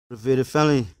The Video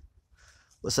family,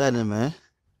 what's happening, man?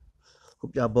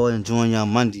 Hope y'all boy enjoying y'all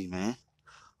Monday, man.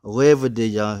 Or wherever day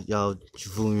y'all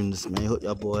viewing this, man. Hope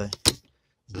y'all boy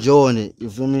enjoying it. You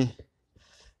feel me?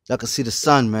 Y'all can see the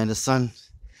sun, man. The sun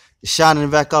is shining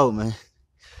back out, man.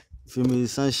 You feel me? The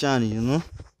sun's shining, you know.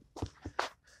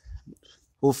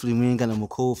 Hopefully we ain't got no more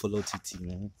cold for little TT,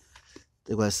 man.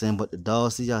 They got saying, but the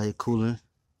dogs see y'all here cooling.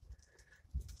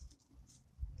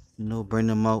 You know, bring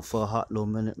them out for a hot little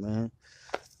minute, man.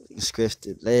 You can stretch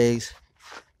their legs,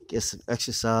 get some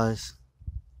exercise.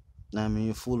 Now I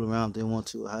mean, fool around if they want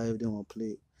to, however they want to play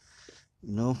it,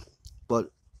 you know.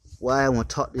 But what I want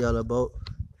to talk to y'all about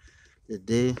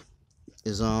today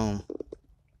is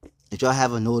if y'all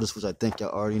haven't noticed, which I think y'all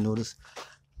already noticed,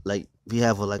 like we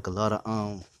have a lot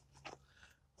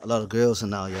of girls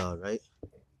in our yard, right?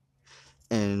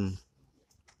 And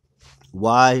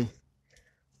why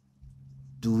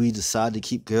do we decide to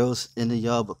keep girls in the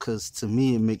yard? Because to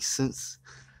me it makes sense,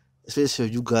 especially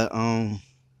if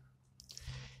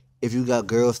you got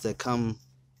girls that come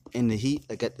in the heat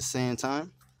like at the same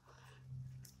time.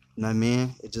 You know what I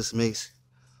mean? It just makes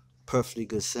perfectly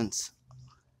good sense.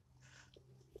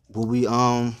 Will we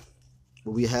will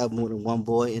we have more than one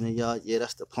boy in the yard? Yeah,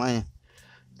 that's the plan,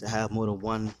 to have more than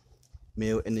one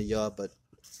male in the yard. But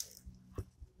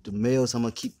the males, we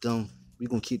gonna keep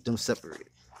them separated.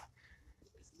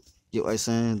 Get what I'm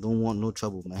saying? Don't want no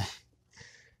trouble, man.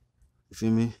 You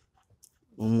feel me?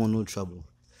 Don't want no trouble.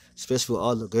 Especially with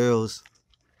all the girls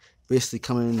basically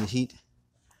coming in the heat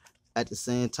at the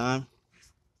same time.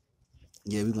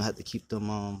 Yeah, we gonna have to keep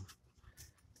them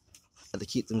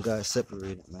guys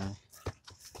separated, man.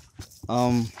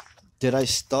 Um, did I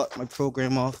start my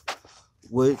program off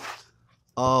with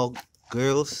all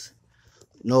girls?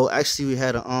 No, actually I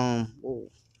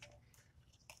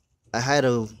had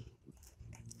a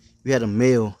we had a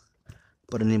male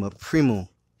by the name of Primo,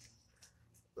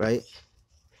 right?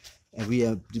 And we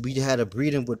had a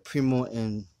breeding with Primo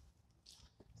and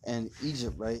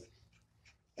Egypt, right?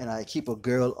 And I keep a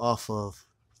girl off of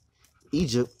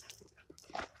Egypt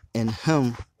and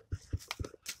him,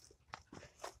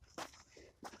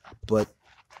 but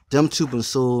them two been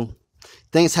so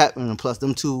things happening, and plus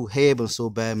them two hair been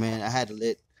so bad, man. I had to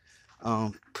let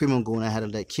Primo go and I had to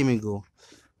let Kimmy go,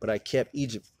 but I kept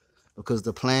Egypt because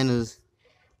the plan is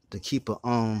to keep a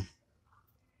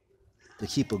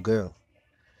girl.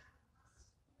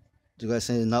 You guys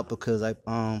saying not because I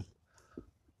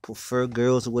prefer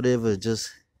girls or whatever, just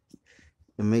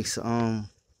it makes it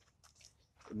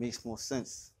makes more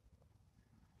sense.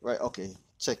 Right, okay,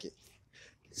 check it.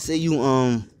 Say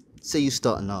you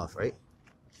starting off, right?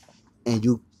 And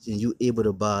you able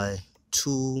to buy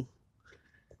two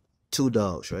two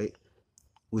dogs, right?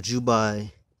 Would you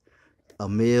buy a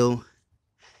male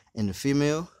and a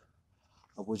female,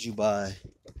 or would you buy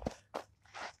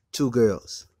two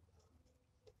girls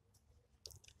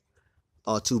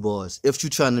or two boys? If you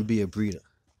trying to be a breeder,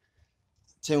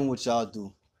 tell me what y'all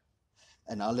do,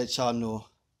 and I'll let y'all know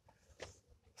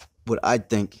what I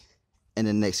think in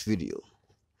the next video.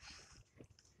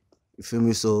 You feel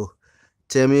me? So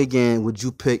tell me again, would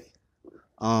you pick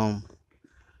um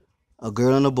a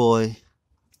girl and a boy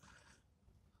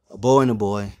and a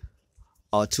boy,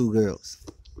 or two girls?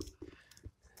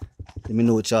 Let me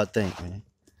know what y'all think, man.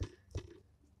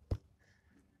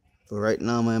 But right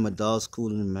now, man, my dog's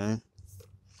cooling, man.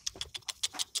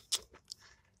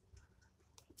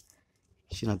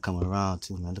 She done come around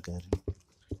too, man. Look at her.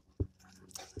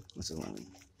 What's her name?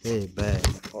 Hey, bad.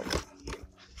 Oh,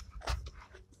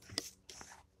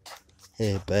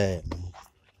 hey, bad, man.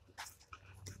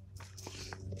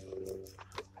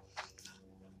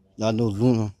 Y'all know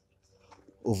Luna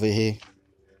over here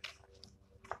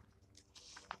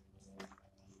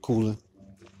cooling.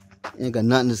 Ain't got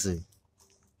nothing to say.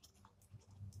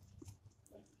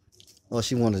 All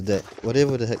she wanted that.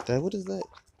 Whatever the heck that. What is that?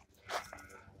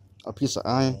 A piece of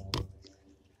iron.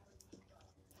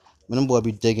 Man, them boy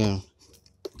be digging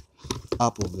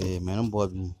up over here, man. Them boy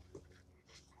be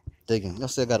digging. Y'all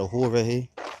see I got a hole right here.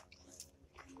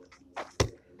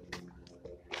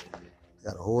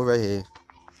 Got a hole right here.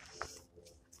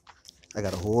 I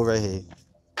got a hole right here.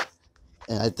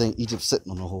 And I think Egypt's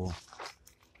sitting on the hole.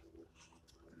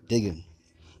 Digging.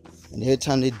 And every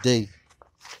time they dig,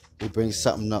 they bring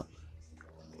something up.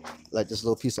 Like this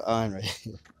little piece of iron right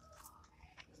here.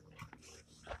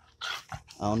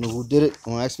 I don't know who did it.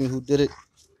 Don't ask me who did it.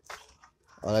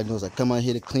 All I know is I come out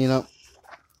here to clean up.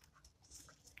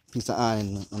 Piece of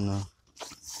iron and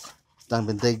done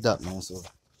been digged up, man. So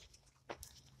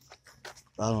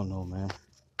I don't know, man.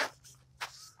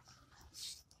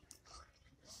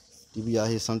 They be out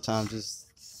here sometimes just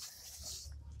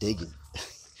digging.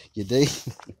 Your day.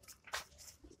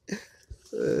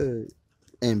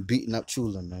 And beating up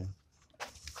Chula, man.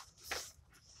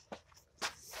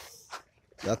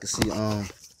 Y'all can see,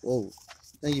 whoa,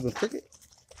 ain't even cricket.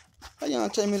 How y'all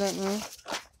tell me that, man?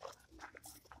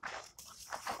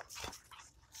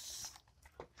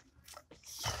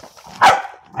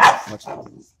 Much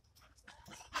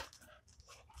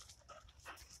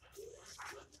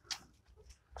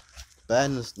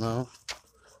badness, no.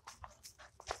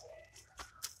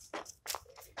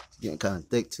 Getting kind of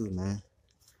thick too, man.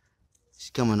 She's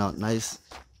coming out nice.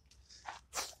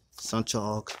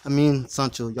 Sancho,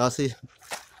 y'all see?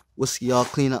 Whiskey y'all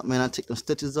clean up, man. I take them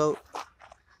stitches out.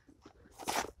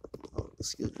 Oh,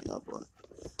 excuse me, y'all boy.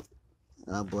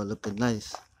 That boy looking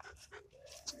nice.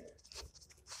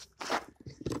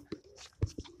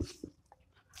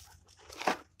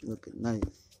 Looking nice.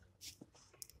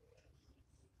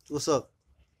 What's up?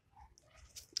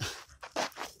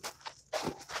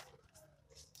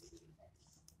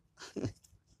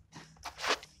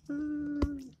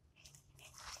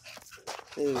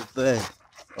 Hey, bad.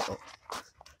 Uh-oh.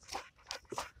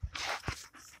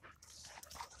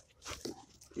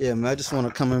 Yeah, man, I just want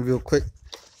to come in real quick.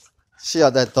 See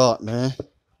out that thought, man.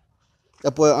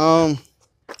 That boy,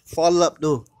 follow up,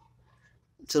 though.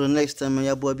 Until the next time, man,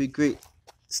 y'all boy be great.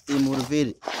 Stay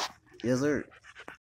motivated. Yes, sir.